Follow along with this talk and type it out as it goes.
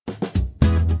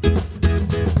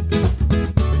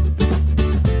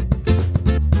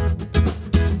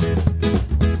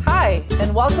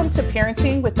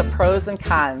Parenting with the Pros and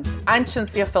Cons. I'm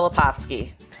Cinzia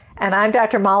Filipovski. And I'm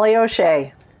Dr. Molly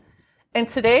O'Shea. And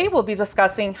today we'll be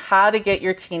discussing how to get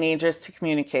your teenagers to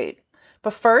communicate.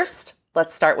 But first,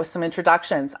 let's start with some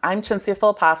introductions. I'm Cinzia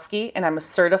Filipovski, and I'm a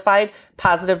certified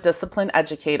positive discipline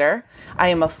educator. I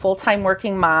am a full-time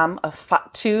working mom of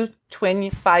two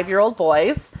twin 5-year-old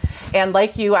boys. And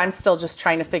like you, I'm still just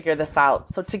trying to figure this out.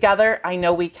 So together, I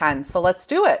know we can. So let's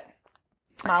do it.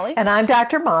 Molly? And I'm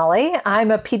Dr. Molly.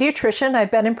 I'm a pediatrician. I've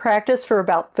been in practice for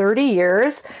about 30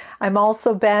 years. I've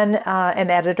also been an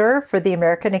editor for the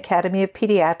American Academy of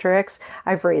Pediatrics.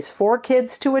 I've raised 4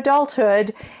 kids to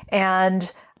adulthood,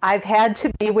 and I've had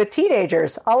to be with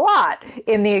teenagers a lot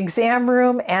in the exam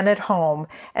room and at home.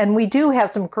 And we do have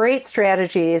some great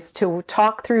strategies to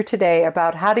talk through today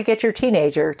about how to get your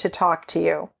teenager to talk to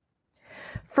you.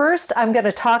 First, I'm going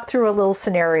to talk through a little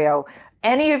scenario.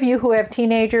 Any of you who have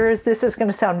teenagers, this is going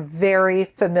to sound very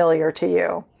familiar to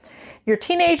you. Your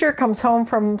teenager comes home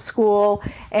from school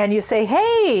and you say,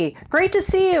 "Hey, great to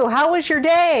see you. How was your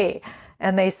day?"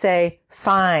 And they say,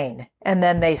 "Fine." And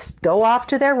then they go off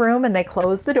to their room and they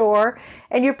close the door,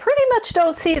 and you pretty much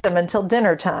don't see them until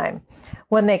dinner time.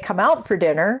 When they come out for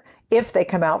dinner, if they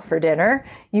come out for dinner,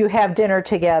 you have dinner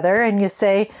together and you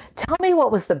say, "Tell me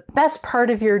what was the best part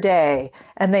of your day?"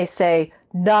 And they say,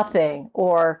 "Nothing,"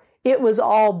 or "It was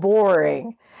all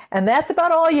boring." And that's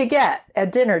about all you get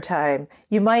at dinner time.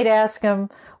 You might ask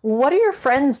them, "What are your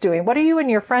friends doing? What are you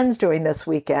and your friends doing this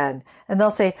weekend?" And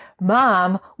they'll say,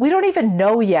 "Mom, we don't even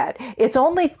know yet. It's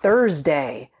only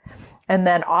Thursday." And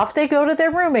then off they go to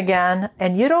their room again,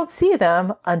 and you don't see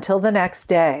them until the next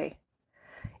day.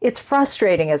 It's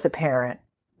frustrating as a parent.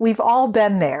 We've all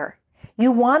been there.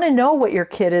 You want to know what your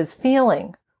kid is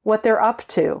feeling, what they're up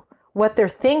to, what they're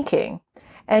thinking,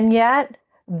 and yet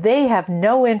they have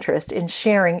no interest in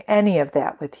sharing any of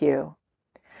that with you.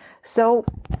 So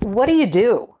what do you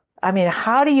do? I mean,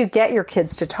 how do you get your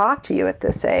kids to talk to you at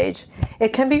this age?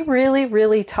 It can be really,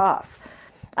 really tough.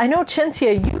 I know,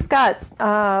 Cinzia, you've got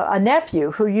a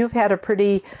nephew who you've had a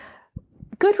pretty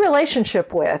good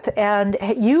relationship with, and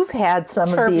you've had some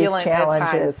Turbulent of these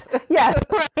challenges. Yes,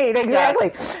 right,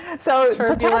 exactly. Yes. So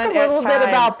talk a little bit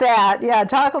about that. Yeah,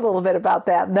 talk a little bit about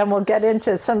that, and then we'll get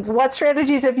into what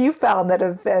strategies have you found that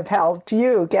have helped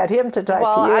you get him to talk to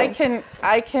you? Well,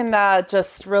 I can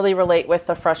just really relate with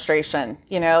the frustration.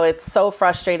 You know, it's so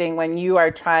frustrating when you are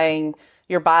trying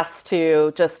your best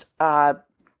to just,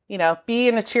 be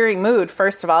in a cheering mood.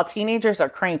 First of all, teenagers are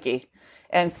cranky.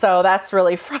 And so that's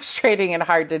really frustrating and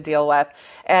hard to deal with.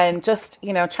 And just,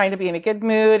 trying to be in a good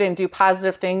mood and do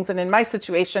positive things. And in my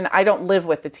situation, I don't live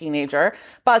with the teenager,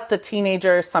 but the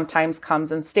teenager sometimes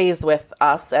comes and stays with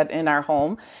us in our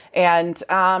home. And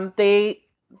they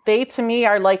to me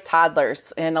are like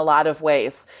toddlers in a lot of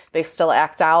ways. They still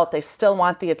act out. They still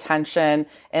want the attention.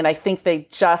 And I think they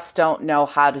just don't know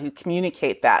how to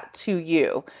communicate that to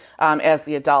you as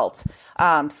the adult.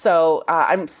 So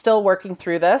I'm still working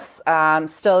through this.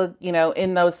 Still,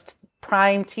 in those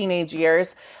prime teenage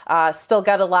years, still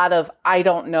got a lot of I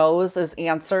don't knows as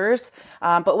answers.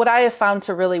 But what I have found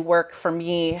to really work for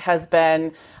me has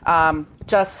been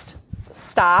just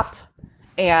stop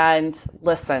and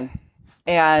listen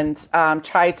and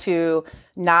try to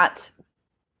not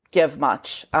give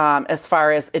much as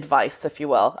far as advice, if you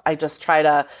will. I just try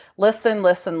to listen.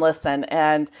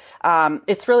 And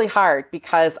it's really hard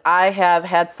because I have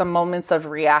had some moments of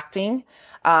reacting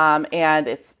and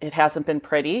it hasn't been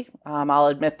pretty. I'll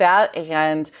admit that.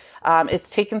 And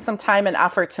it's taken some time and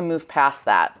effort to move past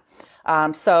that.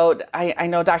 So I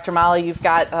know, Dr. Molly, you've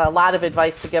got a lot of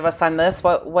advice to give us on this.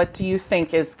 What do you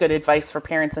think is good advice for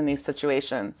parents in these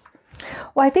situations?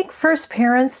 Well, I think first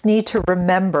parents need to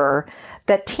remember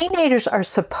that teenagers are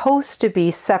supposed to be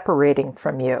separating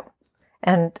from you.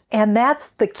 And that's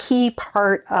the key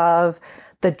part of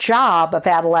the job of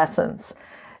adolescence.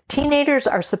 Teenagers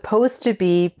are supposed to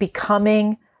be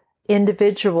becoming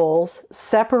individuals,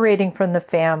 separating from the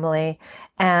family,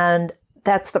 and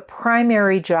that's the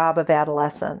primary job of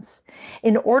adolescence.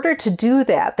 In order to do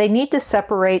that, they need to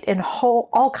separate in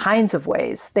all kinds of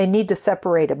ways. They need to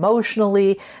separate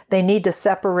emotionally. They need to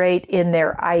separate in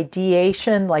their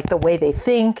ideation, like the way they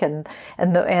think, and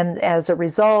as a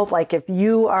result, like if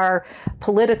you are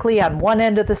politically on one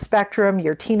end of the spectrum,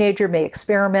 your teenager may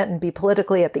experiment and be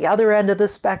politically at the other end of the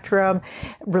spectrum.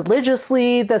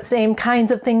 Religiously, the same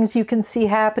kinds of things you can see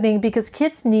happening, because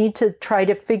kids need to try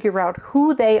to figure out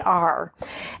who they are,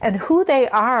 and who they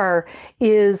are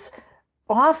is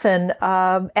often,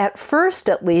 at first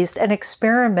at least, an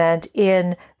experiment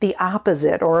in the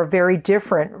opposite or a very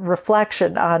different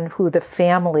reflection on who the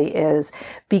family is,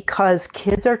 because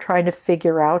kids are trying to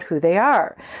figure out who they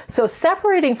are. So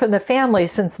separating from the family,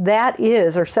 since that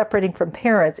is, or separating from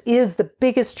parents, is the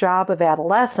biggest job of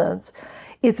adolescence,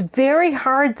 it's very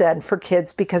hard then for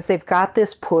kids because they've got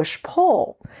this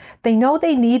push-pull. They know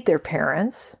they need their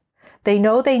parents. They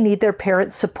know they need their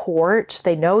parents' support.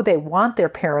 They know they want their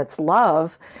parents'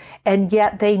 love, and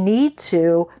yet they need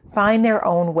to find their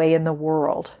own way in the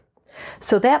world.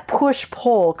 So that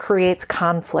push-pull creates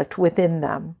conflict within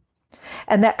them.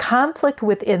 And that conflict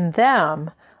within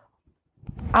them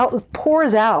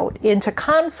pours out into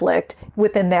conflict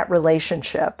within that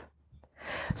relationship.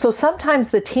 So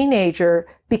sometimes the teenager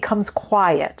becomes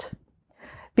quiet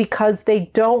because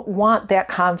they don't want that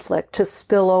conflict to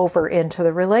spill over into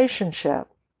the relationship.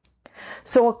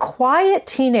 So a quiet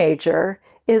teenager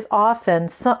is often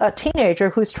a teenager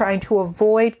who's trying to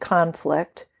avoid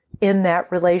conflict in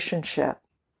that relationship.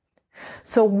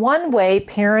 So one way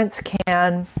parents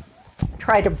can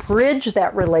try to bridge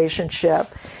that relationship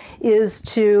is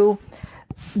to,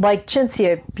 like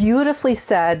Cinzia beautifully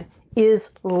said, is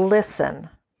listen.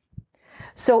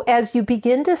 So as you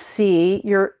begin to see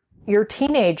your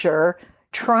teenager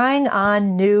trying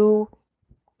on new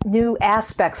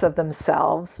aspects of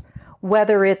themselves,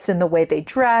 whether it's in the way they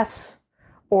dress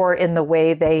or in the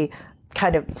way they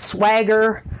kind of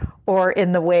swagger or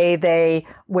in the way they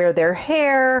wear their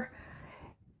hair,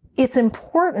 it's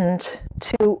important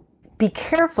to be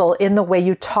careful in the way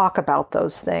you talk about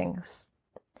those things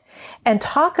and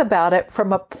talk about it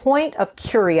from a point of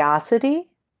curiosity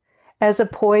as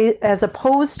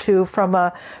opposed to from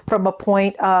a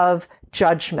point of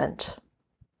judgment.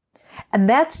 And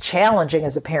that's challenging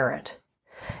as a parent.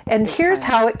 And here's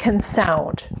how it can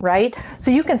sound, right? So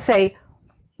you can say,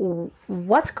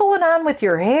 what's going on with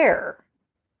your hair?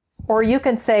 Or you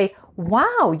can say,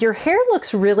 wow, your hair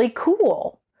looks really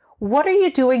cool. What are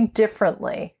you doing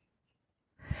differently?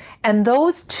 And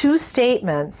those two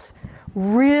statements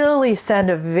really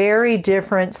send a very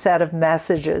different set of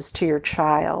messages to your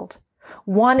child.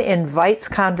 One invites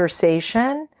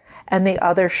conversation and the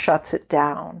other shuts it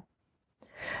down.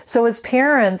 So as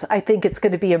parents, I think it's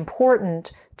going to be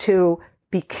important to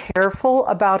be careful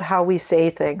about how we say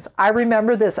things. I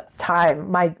remember this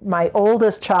time, my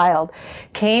oldest child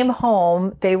came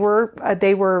home. They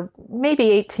were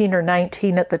maybe 18 or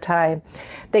 19 at the time.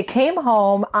 They came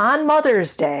home on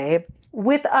Mother's Day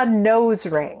with a nose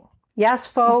ring. Yes,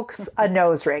 folks, a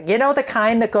nose ring. You know, the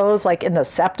kind that goes like in the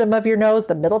septum of your nose,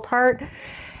 the middle part.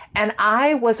 And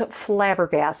I was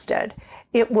flabbergasted.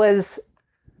 It was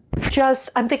just,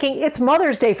 I'm thinking, it's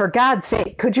Mother's Day, for God's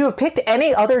sake. Could you have picked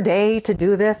any other day to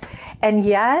do this? And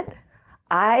yet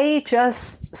I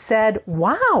just said,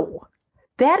 wow,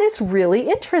 that is really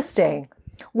interesting.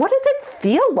 What does it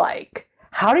feel like?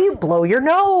 How do you blow your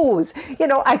nose? You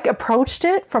know, I approached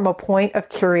it from a point of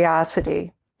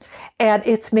curiosity. And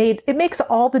it makes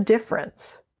all the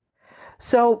difference.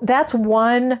 So that's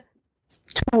one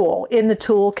tool in the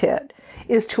toolkit,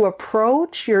 is to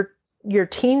approach your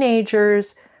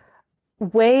teenager's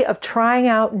way of trying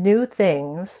out new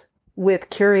things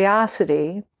with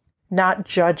curiosity, not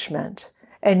judgment.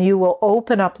 And you will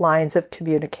open up lines of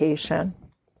communication.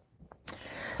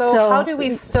 So how do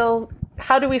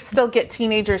we still get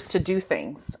teenagers to do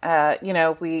things?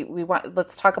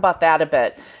 Let's talk about that a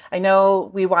bit. I know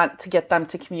we want to get them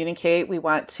to communicate. We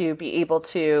want to be able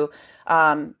to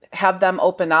have them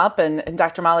open up. And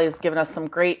Dr. Molly has given us some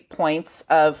great points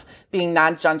of being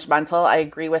non-judgmental. I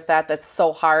agree with that. That's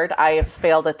so hard. I have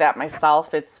failed at that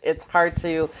myself. It's hard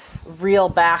to reel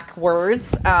back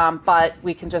words, but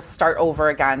we can just start over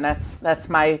again. That's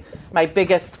my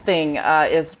biggest thing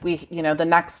is the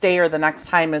next day or the next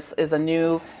time is a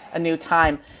new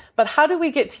time. But how do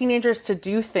we get teenagers to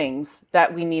do things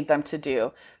that we need them to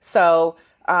do? So,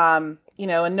 a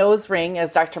nose ring,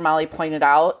 as Dr. Molly pointed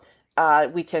out,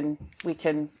 we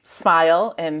can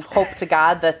smile and hope to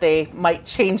God that they might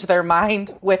change their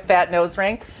mind with that nose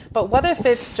ring. But what if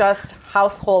it's just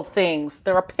household things?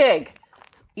 They're a pig,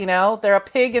 they're a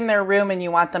pig in their room and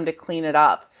you want them to clean it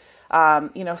up. So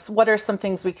what are some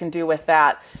things we can do with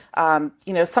that?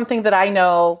 Something that I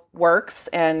know works,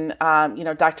 and,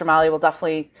 Dr. Molly will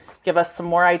definitely give us some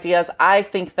more ideas. I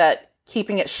think that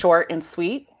keeping it short and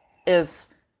sweet is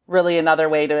really another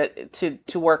way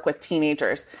to work with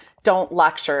teenagers. Don't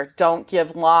lecture. Don't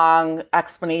give long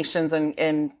explanations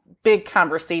and big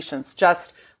conversations.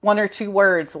 Just one or two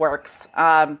words works.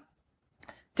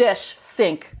 Dish,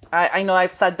 sink. I know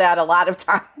I've said that a lot of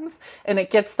times, and it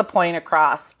gets the point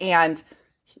across. And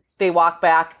they walk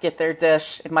back, get their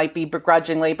dish. It might be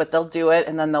begrudgingly, but they'll do it,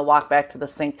 and then they'll walk back to the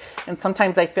sink. And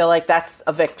sometimes I feel like that's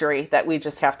a victory that we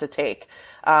just have to take.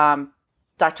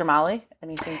 Dr. Molly,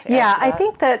 anything to add to that? I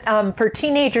think that for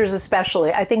teenagers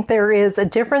especially, I think there is a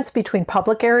difference between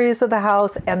public areas of the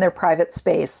house and their private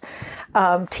space.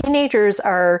 Teenagers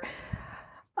are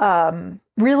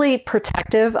really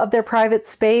protective of their private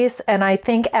space. And I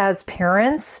think as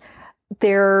parents,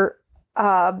 they're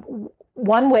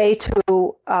one way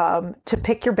to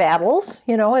pick your battles,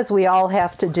 as we all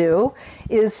have to do,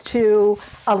 is to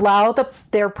allow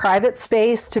their private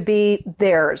space to be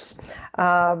theirs.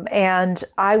 And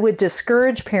I would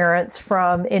discourage parents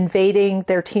from invading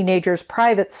their teenagers'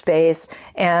 private space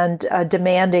and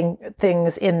demanding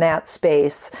things in that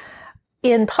space.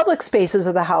 In public spaces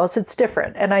of the house, it's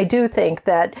different. And I do think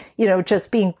that, just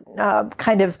being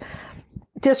kind of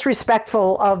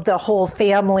disrespectful of the whole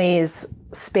family's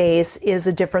space is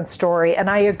a different story. And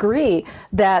I agree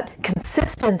that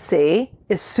consistency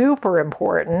is super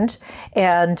important,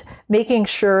 and making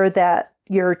sure that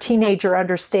your teenager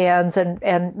understands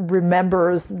and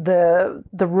remembers the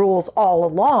rules all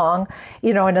along,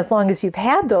 and as long as you've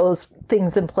had those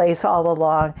things in place all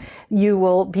along, you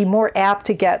will be more apt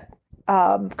to get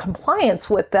compliance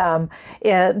with them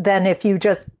than if you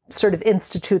just sort of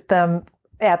institute them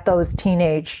at those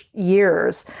teenage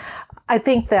years. I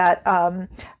think that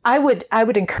I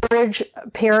would encourage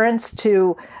parents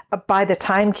to, by the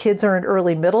time kids are in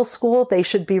early middle school, they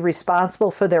should be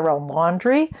responsible for their own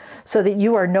laundry, so that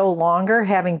you are no longer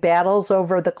having battles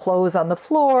over the clothes on the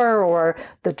floor or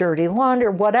the dirty laundry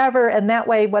or whatever. And that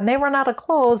way, when they run out of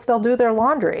clothes, they'll do their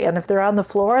laundry. And if they're on the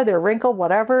floor, they're wrinkled,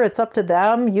 whatever, it's up to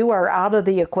them. You are out of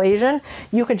the equation.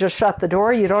 You can just shut the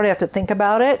door. You don't have to think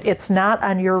about it. It's not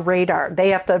on your radar.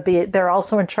 They're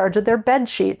also in charge of their bed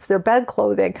sheets, their bed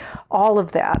clothing, all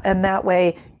of that. And that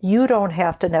way, you don't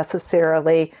have to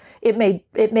necessarily, it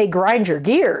may grind your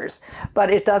gears,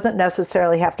 but it doesn't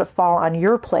necessarily have to fall on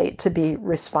your plate to be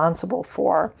responsible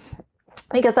for.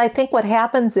 Because I think what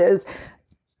happens is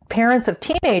parents of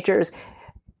teenagers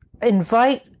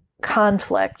invite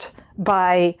conflict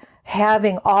by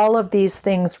having all of these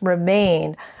things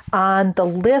remain on the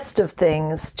list of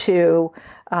things to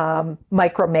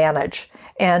micromanage.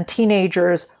 And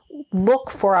teenagers look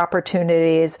for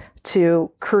opportunities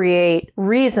to create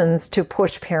reasons to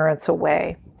push parents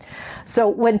away. So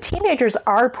when teenagers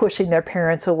are pushing their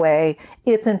parents away,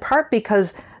 it's in part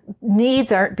because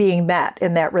needs aren't being met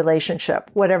in that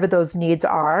relationship, whatever those needs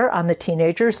are on the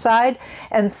teenager side.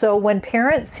 And so when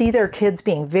parents see their kids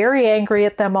being very angry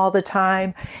at them all the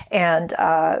time and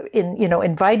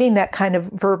inviting that kind of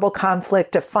verbal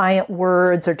conflict, defiant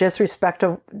words or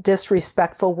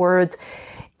disrespectful words,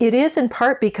 it is in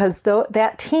part because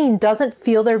that teen doesn't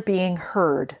feel they're being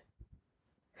heard.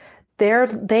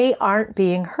 They aren't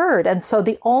being heard. And so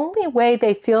the only way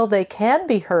they feel they can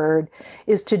be heard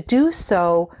is to do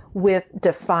so with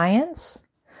defiance,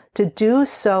 to do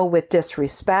so with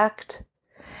disrespect.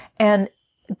 And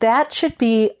that should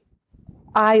be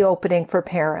eye-opening for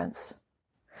parents.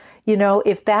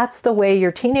 If that's the way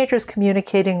your teenager's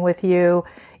communicating with you,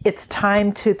 it's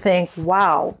time to think,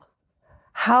 wow,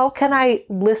 how can I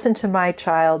listen to my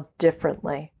child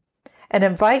differently? And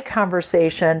invite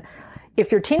conversation.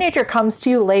 If your teenager comes to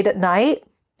you late at night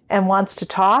and wants to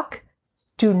talk,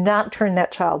 do not turn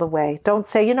that child away. Don't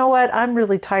say, you know what, I'm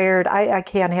really tired. I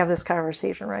can't have this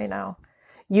conversation right now.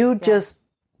 You just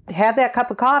have that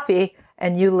cup of coffee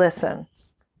and you listen.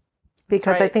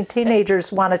 Because right. I think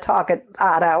teenagers want to talk at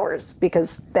odd hours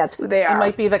because that's who they are. It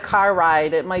might be the car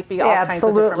ride. It might be all kinds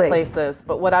of different places.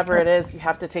 But whatever it is, you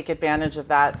have to take advantage of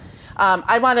that.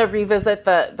 I want to revisit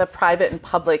the private and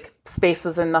public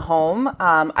spaces in the home.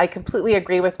 I completely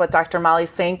agree with what Dr. Molly's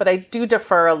saying, but I do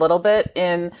defer a little bit.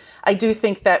 I do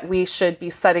think that we should be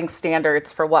setting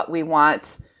standards for what we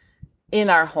want in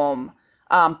our home.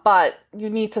 But you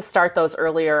need to start those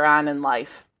earlier on in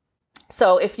life.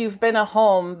 So if you've been a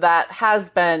home that has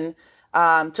been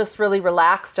just really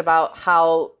relaxed about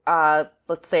how,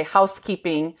 let's say,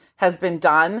 housekeeping has been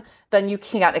done, then you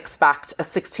can't expect a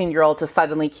 16-year-old to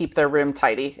suddenly keep their room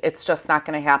tidy. It's just not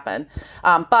going to happen.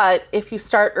 But if you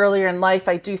start earlier in life,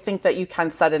 I do think that you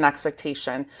can set an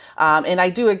expectation. And I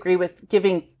do agree with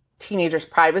giving teenagers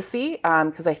privacy,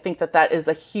 because I think that is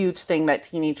a huge thing that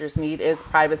teenagers need is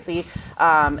privacy.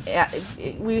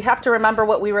 We have to remember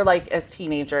what we were like as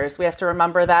teenagers. We have to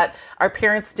remember that our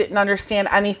parents didn't understand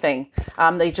anything.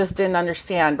 They just didn't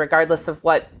understand, regardless of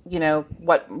what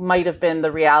might have been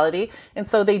the reality. And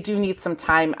so they do need some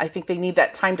time. I think they need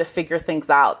that time to figure things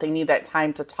out. They need that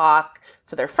time to talk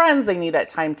to their friends. They need that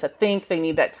time to think. They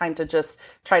need that time to just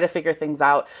try to figure things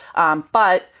out.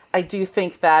 But I do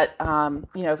think that,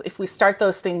 if we start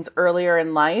those things earlier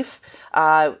in life,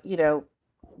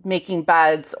 making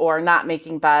beds or not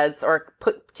making beds, or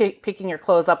picking your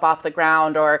clothes up off the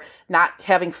ground, or not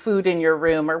having food in your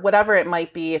room, or whatever it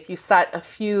might be, if you set a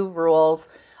few rules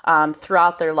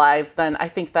throughout their lives, then I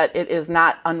think that it is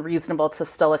not unreasonable to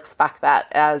still expect that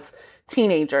as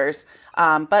teenagers.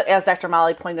 But as Dr.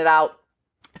 Molly pointed out,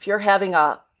 if you're having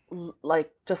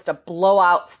just a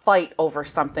blowout fight over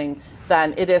something,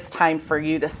 then it is time for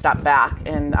you to step back.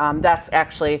 And that's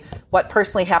actually what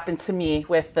personally happened to me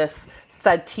with this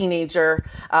said teenager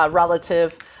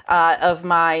relative of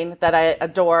mine that I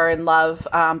adore and love.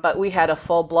 But we had a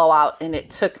full blowout, and it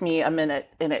took me a minute,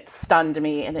 and it stunned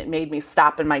me, and it made me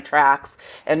stop in my tracks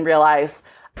and realize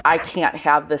I can't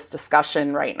have this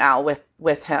discussion right now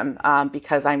with him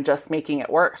because I'm just making it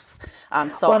worse.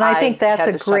 So I think that's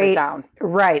had to shut it down.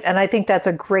 Right, and I think that's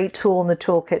a great tool in the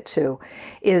toolkit too,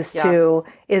 is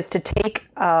to take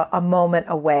a moment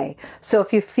away. So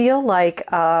if you feel like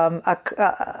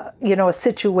a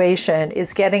situation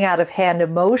is getting out of hand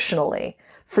emotionally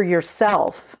for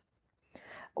yourself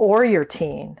or your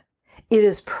teen, it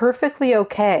is perfectly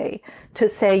okay to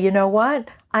say, you know what,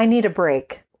 I need a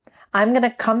break. I'm going to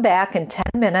come back in 10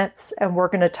 minutes and we're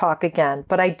going to talk again.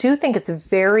 But I do think it's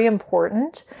very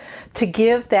important to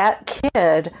give that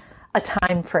kid a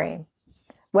time frame,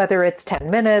 whether it's 10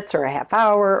 minutes or a half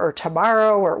hour or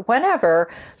tomorrow or whenever,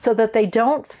 so that they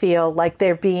don't feel like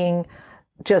they're being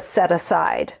just set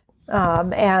aside.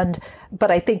 But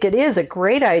I think it is a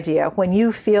great idea when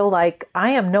you feel like I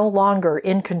am no longer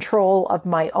in control of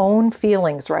my own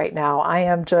feelings right now. I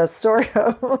am just sort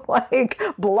of like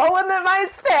blowing my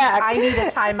stack. I need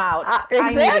a timeout.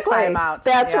 Exactly. I need a timeout.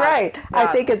 That's right. Yes. I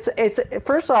think it's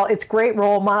first of all, it's great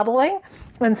role modeling.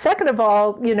 And second of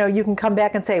all, you can come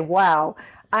back and say, wow,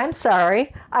 I'm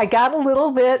sorry. I got a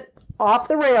little bit off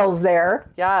the rails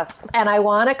there. Yes. And I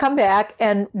want to come back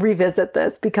and revisit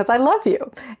this because I love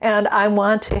you and I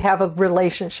want to have a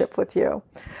relationship with you.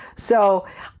 So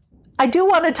I do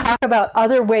want to talk about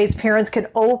other ways parents can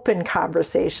open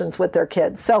conversations with their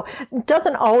kids. So it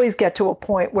doesn't always get to a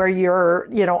point where you're,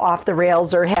 off the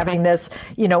rails or having this,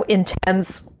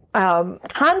 intense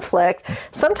conflict.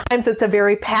 Sometimes it's a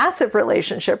very passive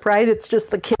relationship, right? It's just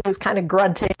the kid who's kind of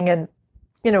grunting and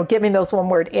giving those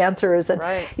one-word answers, and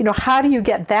right. How do you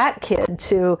get that kid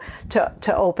to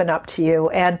open up to you?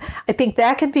 And I think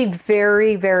that can be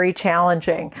very, very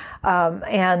challenging.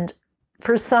 And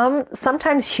for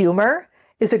sometimes humor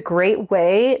is a great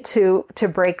way to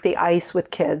break the ice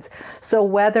with kids. So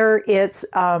whether it's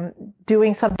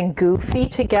doing something goofy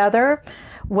together,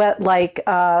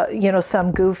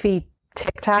 some goofy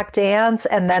TikTok dance,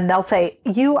 and then they'll say,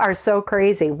 you are so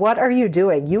crazy. What are you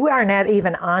doing? You are not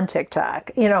even on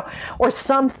TikTok, or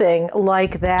something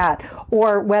like that.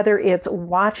 Or whether it's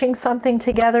watching something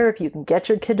together, if you can get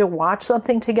your kid to watch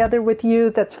something together with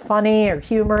you that's funny or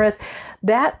humorous,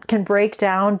 that can break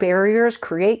down barriers,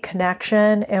 create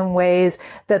connection in ways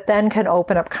that then can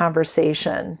open up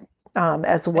conversation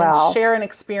as well. And share an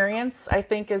experience, I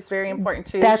think, is very important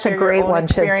too. That's share a great your own one,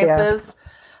 experiences. Chintz,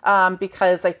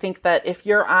 because I think that if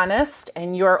you're honest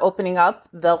and you're opening up,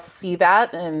 they'll see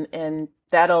that, and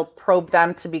that'll probe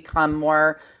them to become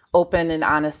more open and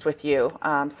honest with you.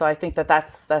 So I think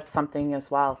that's something as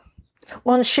well.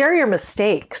 Well, and share your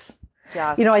mistakes.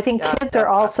 Yes. I think kids are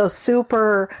also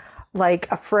super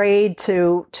afraid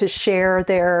to share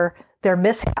their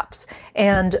mishaps.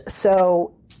 And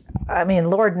so,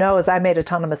 Lord knows I made a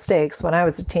ton of mistakes when I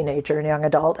was a teenager and young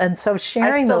adult. And so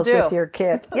sharing those with your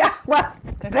kid. Yeah, well,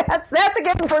 that's a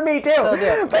given for me too. Still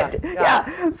do. But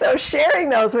yeah, so sharing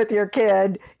those with your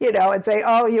kid, and say,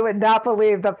 oh, you would not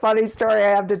believe the funny story I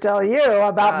have to tell you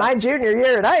about my junior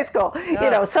year in high school.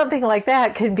 Yes. Something like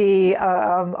that can be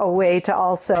a way to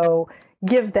also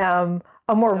give them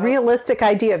a more realistic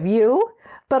idea of you,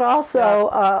 but also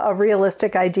a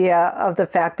realistic idea of the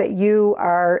fact that you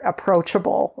are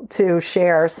approachable to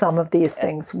share some of these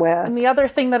things with. And the other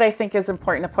thing that I think is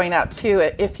important to point out too,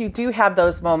 if you do have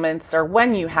those moments, or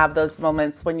when you have those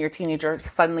moments when your teenager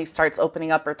suddenly starts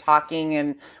opening up or talking,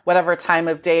 and whatever time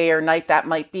of day or night that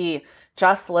might be,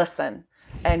 just listen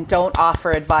and don't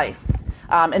offer advice.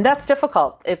 And that's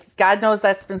difficult. God knows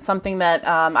that's been something that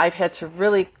I've had to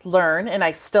really learn, and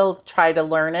I still try to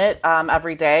learn it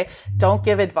every day. Don't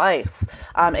give advice.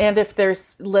 And if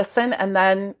listen and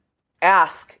then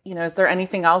ask, is there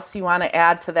anything else you want to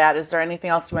add to that? Is there anything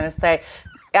else you want to say?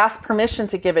 Ask permission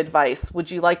to give advice. Would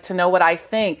you like to know what I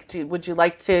think? Would you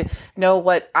like to know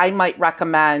what I might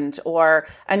recommend, or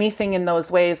anything in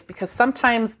those ways? Because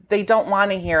sometimes they don't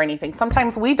want to hear anything.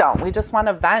 Sometimes we don't. We just want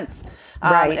to vent.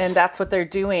 Right. And that's what they're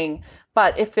doing.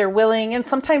 But if they're willing, and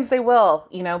sometimes they will,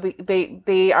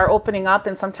 they are opening up,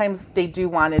 and sometimes they do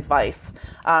want advice.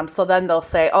 So then they'll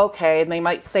say, okay, and they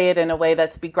might say it in a way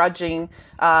that's begrudging,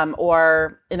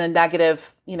 or in a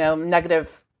negative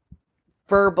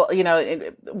verbal,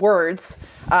 words.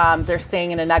 They're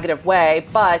saying in a negative way,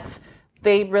 but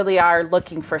they really are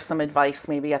looking for some advice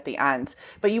maybe at the end.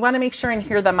 But you want to make sure and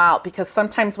hear them out, because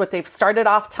sometimes what they've started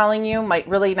off telling you might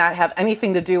really not have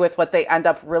anything to do with what they end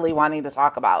up really wanting to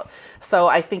talk about. So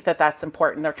I think that that's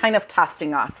important. They're kind of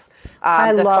testing us.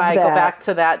 That's why I go back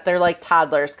to that. They're like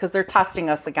toddlers, because they're testing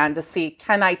us again to see,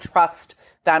 can I trust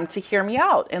them to hear me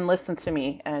out and listen to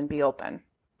me and be open?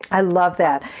 I love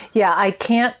that. Yeah, I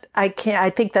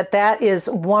think that is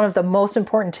one of the most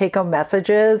important take-home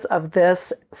messages of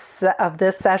this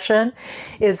session,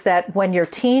 is that when your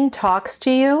teen talks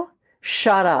to you,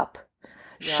 shut up.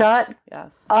 Shut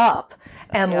up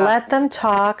and let them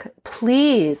talk.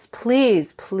 Please,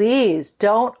 please, please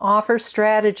don't offer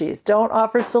strategies. Don't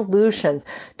offer solutions.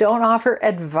 Don't offer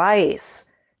advice.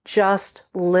 Just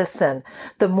listen.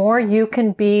 The more you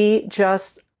can be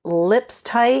just lips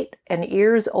tight and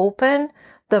ears open,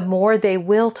 the more they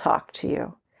will talk to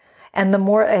you. And the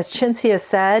more, as Cinzia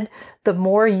said, the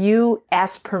more you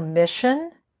ask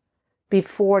permission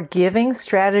before giving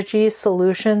strategies,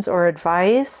 solutions, or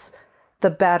advice,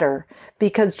 the better.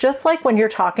 Because just like when you're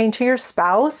talking to your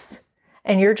spouse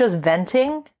and you're just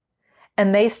venting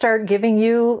and they start giving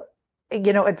you,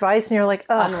 advice, and you're like,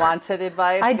 ugh, unwanted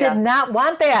advice. I did not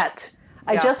want that.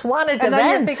 I just wanted to vent. And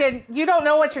then you're thinking, you don't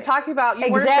know what you're talking about.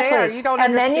 You weren't there. You don't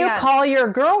understand. And then you call your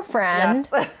girlfriend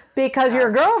because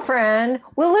your girlfriend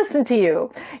will listen to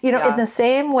you. In the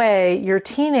same way, your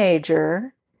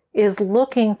teenager is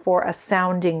looking for a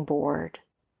sounding board.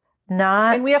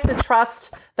 And we have to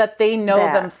trust that they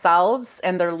know themselves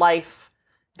and their life.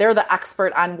 They're the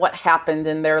expert on what happened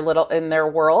in their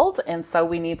world. And so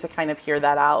we need to kind of hear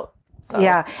that out. So.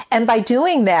 Yeah. And by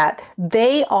doing that,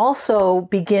 they also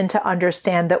begin to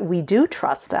understand that we do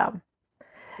trust them,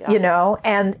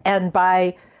 and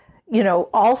by,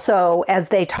 also as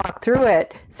they talk through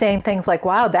it, saying things like,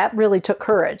 wow, that really took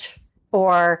courage,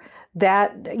 or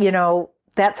that,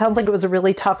 that sounds like it was a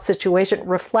really tough situation,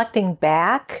 reflecting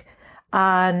back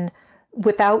on,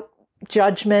 without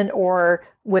judgment or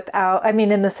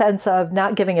in the sense of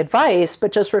not giving advice,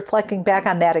 but just reflecting back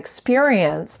on that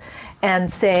experience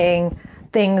and saying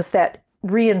things that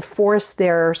reinforce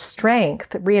their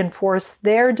strength, reinforce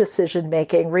their decision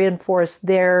making, reinforce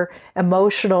their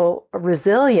emotional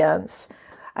resilience,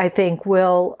 I think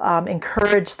will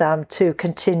encourage them to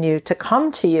continue to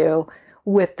come to you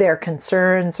with their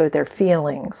concerns or their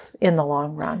feelings in the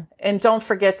long run. And don't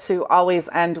forget to always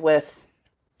end with,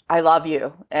 I love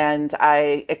you and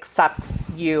I accept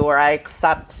you, or I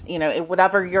accept,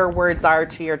 whatever your words are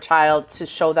to your child, to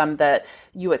show them that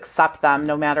you accept them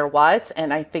no matter what.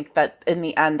 And I think that in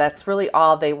the end, that's really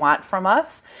all they want from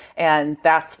us. And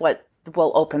that's what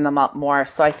will open them up more.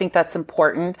 So I think that's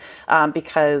important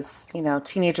because,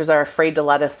 teenagers are afraid to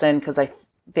let us in because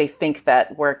they think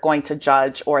that we're going to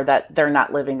judge or that they're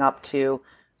not living up to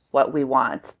what we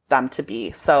want them to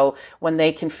be. So when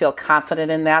they can feel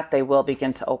confident in that, they will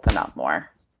begin to open up more.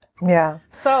 Yeah.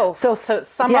 So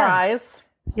summarize.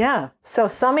 Yeah. So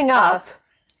summing up.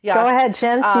 Yes. Go ahead,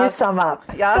 Cinz, you sum up.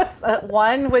 Yes.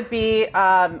 One would be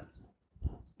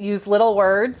use little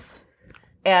words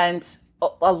and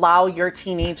allow your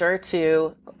teenager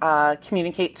to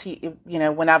communicate to you,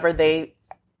 whenever they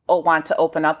want to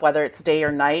open up, whether it's day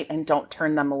or night, and don't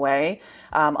turn them away.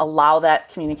 Allow that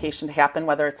communication to happen,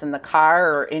 whether it's in the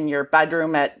car or in your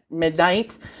bedroom at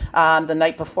midnight, the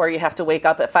night before you have to wake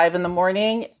up at 5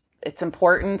 a.m. It's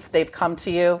important. They've come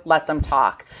to you. Let them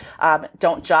talk.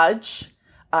 Don't judge.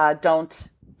 Don't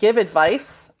give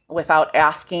advice without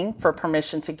asking for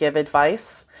permission to give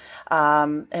advice.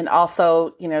 And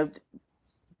also,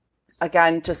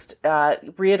 again, just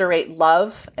reiterate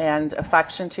love and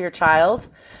affection to your child.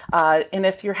 And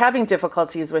if you're having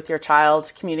difficulties with your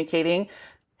child communicating,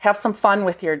 have some fun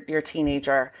with your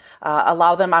teenager.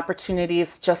 Allow them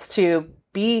opportunities just to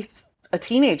be a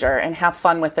teenager and have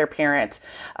fun with their parent.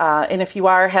 And if you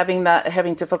are having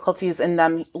difficulties in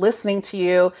them listening to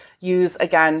you, use,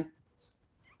 again,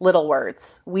 little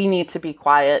words. We need to be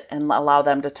quiet and allow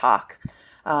them to talk.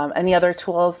 Any other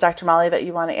tools, Dr. Molly, that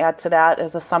you want to add to that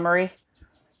as a summary?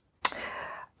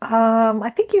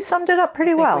 I think you summed it up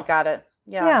pretty well. We got it.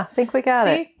 Yeah, I think we got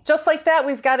it. Just like that,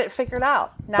 we've got it figured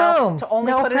out. Now, boom, to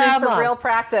only put it into real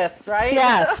practice, right?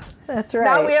 Yes, that's right.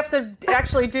 Now we have to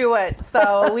actually do it.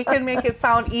 So we can make it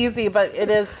sound easy, but it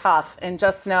is tough. And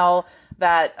just know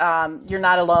that you're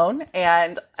not alone,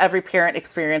 and every parent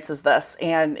experiences this.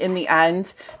 And in the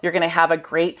end, you're going to have a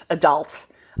great adult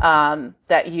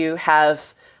that you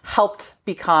have helped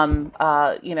become,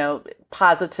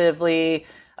 positively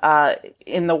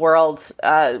in the world.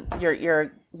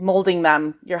 You're molding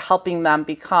them. You're helping them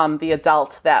become the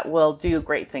adult that will do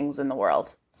great things in the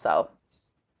world. So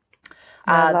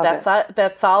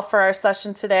that's all for our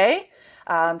session today.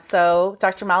 So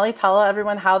Dr. Molly, tell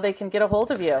everyone how they can get a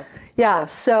hold of you. Yeah,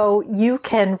 so you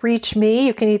can reach me.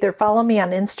 You can either follow me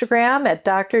on Instagram at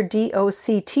Dr.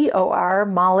 DOCTOR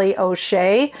Molly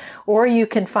O'Shea, or you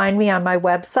can find me on my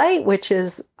website, which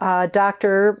is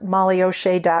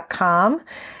drmollyoshea.com.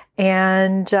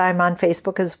 And I'm on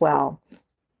Facebook as well.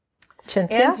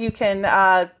 Cinzia? And you can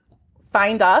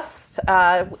find us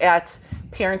at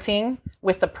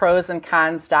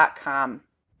parentingwiththeprosandcons.com.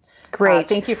 Great.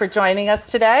 Thank you for joining us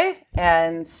today.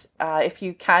 And if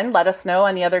you can, let us know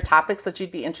any other topics that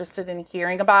you'd be interested in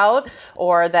hearing about,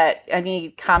 or that any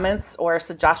comments or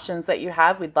suggestions that you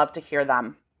have, we'd love to hear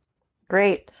them.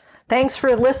 Great. Thanks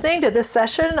for listening to this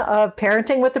session of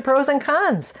Parenting with the Pros and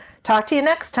Cons. Talk to you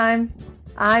next time.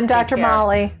 I'm Dr.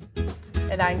 Molly.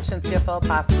 And I'm Cinzia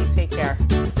Filipovsky. Take care.